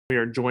We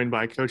are joined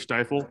by Coach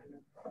Deifel.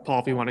 Paul,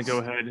 if you want to go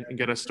ahead and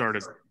get us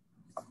started.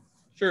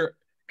 Sure.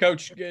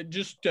 Coach,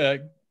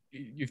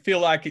 you feel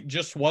like it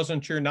just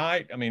wasn't your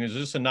night? I mean, is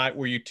this a night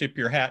where you tip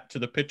your hat to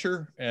the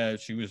pitcher?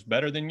 She was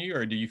better than you,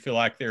 or do you feel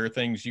like there are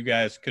things you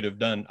guys could have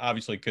done,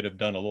 obviously could have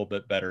done a little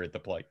bit better at the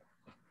plate?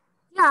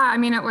 Yeah, I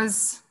mean, it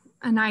was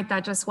a night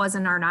that just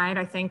wasn't our night.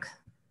 I think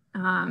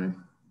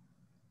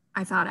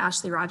I thought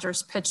Ashley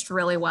Rogers pitched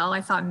really well.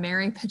 I thought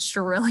Mary pitched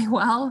really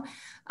well.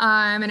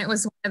 And it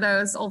was one of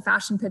those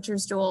old-fashioned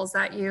pitchers duels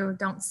that you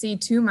don't see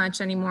too much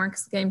anymore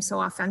because the game's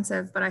so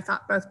offensive. But I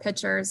thought both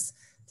pitchers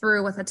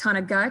threw with a ton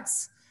of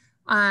guts.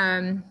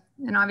 And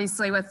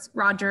obviously with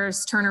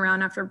Rogers'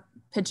 turnaround after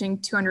pitching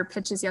 200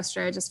 pitches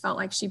yesterday, I just felt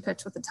like she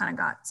pitched with a ton of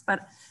guts.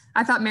 But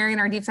I thought Mary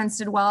and our defense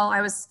did well.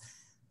 I was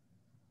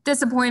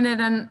disappointed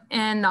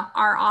in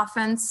our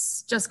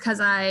offense just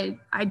because I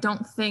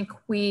don't think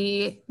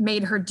we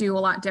made her do a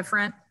lot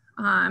different.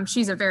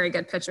 She's a very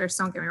good pitcher,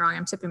 so don't get me wrong,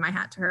 I'm tipping my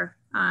hat to her.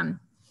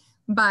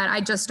 But I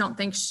just don't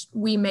think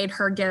we made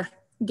her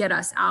get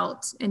us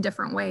out in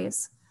different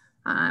ways.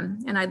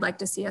 And I'd like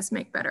to see us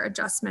make better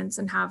adjustments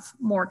and have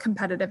more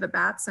competitive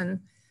at-bats.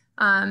 And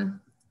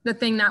the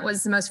thing that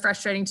was the most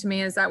frustrating to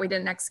me is that we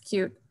didn't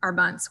execute our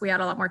bunts. We had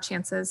a lot more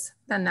chances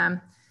than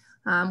them.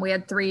 We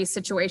had 3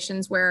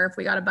 situations where if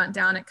we got a bunt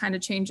down, it kind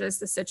of changes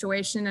the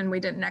situation and we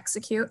didn't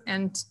execute.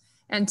 And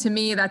to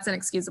me, that's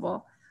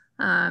inexcusable.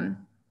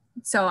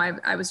 So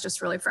I was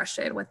just really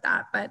frustrated with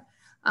that. But,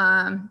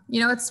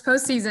 it's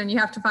postseason. You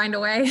have to find a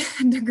way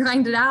to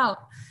grind it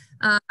out.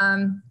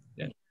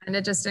 And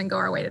it just didn't go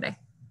our way today.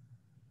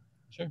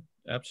 Sure,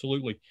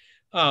 absolutely.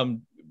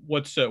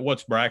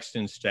 What's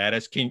Braxton's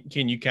status?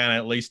 Can you kind of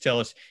at least tell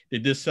us,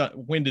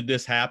 when did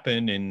this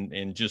happen?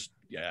 And just,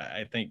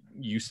 I think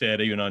you said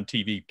even on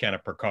TV, kind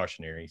of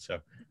precautionary. So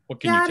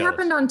what can you tell us? Yeah, it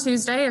happened on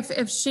Tuesday.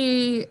 If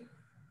she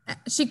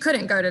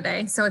couldn't go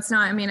today. So it's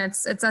not, I mean,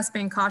 it's us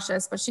being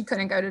cautious, but she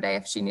couldn't go today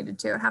if she needed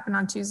to. It happened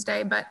on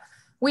Tuesday, but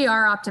we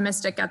are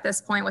optimistic at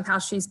this point with how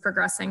she's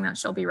progressing that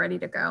she'll be ready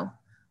to go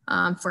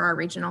for our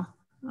regional.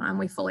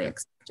 We fully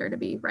expect her to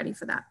be ready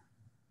for that.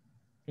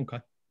 Okay.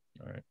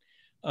 All right.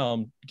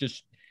 Did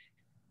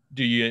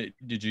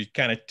you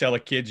kind of tell the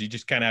kids you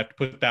just kind of have to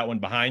put that one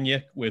behind you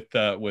with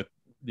the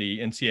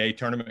NCAA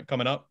tournament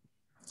coming up?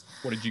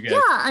 What did you guys? Yeah,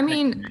 I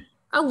mean,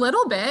 a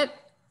little bit.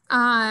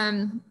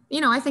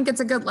 I think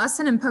it's a good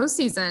lesson in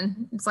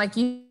postseason. It's like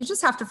you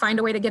just have to find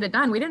a way to get it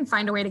done. We didn't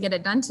find a way to get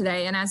it done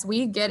today. And as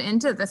we get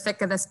into the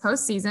thick of this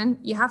postseason,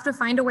 you have to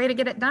find a way to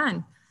get it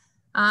done.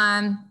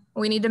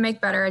 We need to make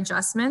better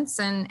adjustments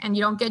and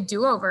you don't get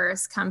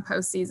do-overs come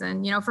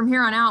postseason. From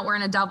here on out, we're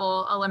in a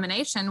double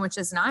elimination, which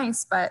is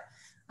nice, but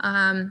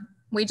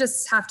we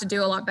just have to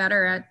do a lot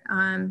better at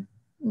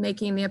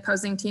making the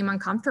opposing team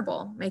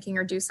uncomfortable, making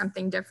her do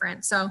something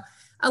different. So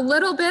a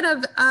little bit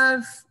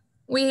of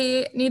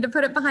we need to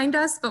put it behind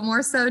us, but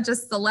more so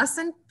just the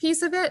lesson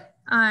piece of it,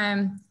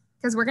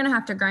 because we're going to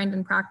have to grind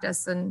and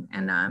practice and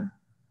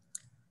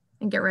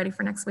get ready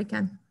for next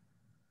weekend.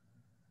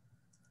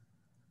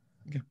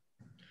 Okay.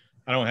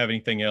 I don't have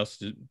anything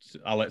else.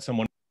 I'll let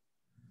someone.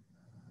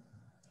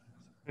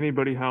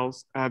 Anybody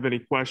else have any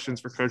questions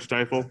for Coach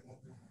Deifel?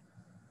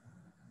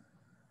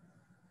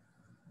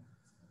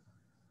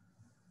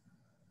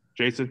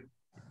 Jason?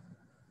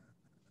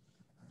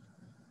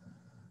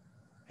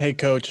 Hey,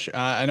 Coach,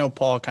 I know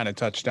Paul kind of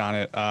touched on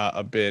it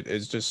a bit.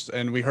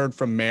 And we heard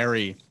from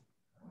Mary,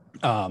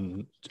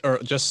 or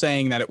just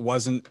saying that it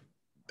wasn't,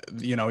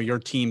 your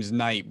team's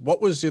night. What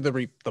was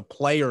the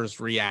players'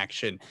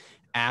 reaction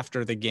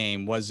after the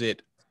game?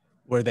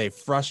 Were they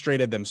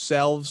frustrated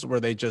themselves?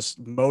 Were they just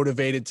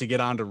motivated to get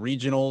on to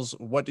regionals?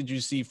 What did you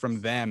see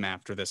from them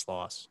after this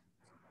loss?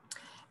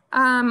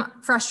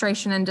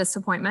 Frustration and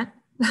disappointment.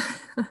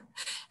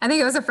 I think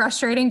it was a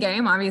frustrating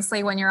game.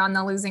 Obviously, when you're on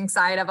the losing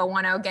side of a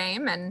 1-0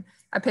 game and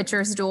a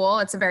pitcher's duel,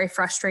 it's a very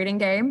frustrating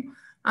game.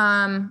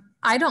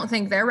 I don't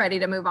think they're ready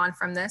to move on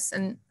from this,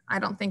 and I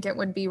don't think it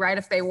would be right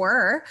if they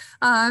were.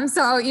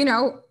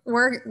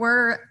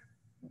 We're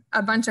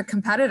a bunch of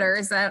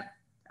competitors that,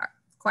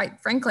 quite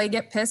frankly,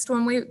 get pissed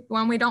when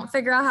we don't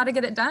figure out how to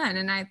get it done,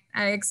 and I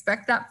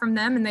expect that from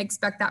them, and they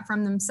expect that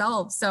from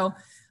themselves. So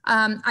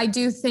I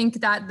do think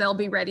that they'll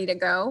be ready to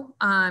go.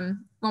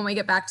 When we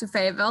get back to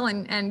Fayetteville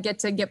and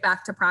get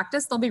back to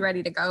practice, they'll be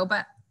ready to go.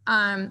 But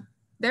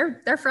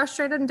they're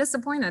frustrated and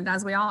disappointed,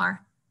 as we all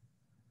are.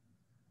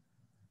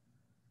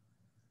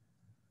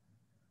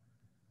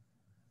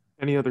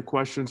 Any other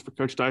questions for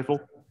Coach Deifel?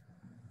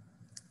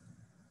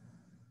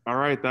 All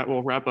right, that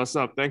will wrap us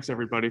up. Thanks,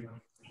 everybody.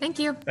 Thank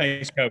you.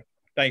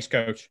 Thanks,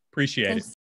 Coach. Appreciate it.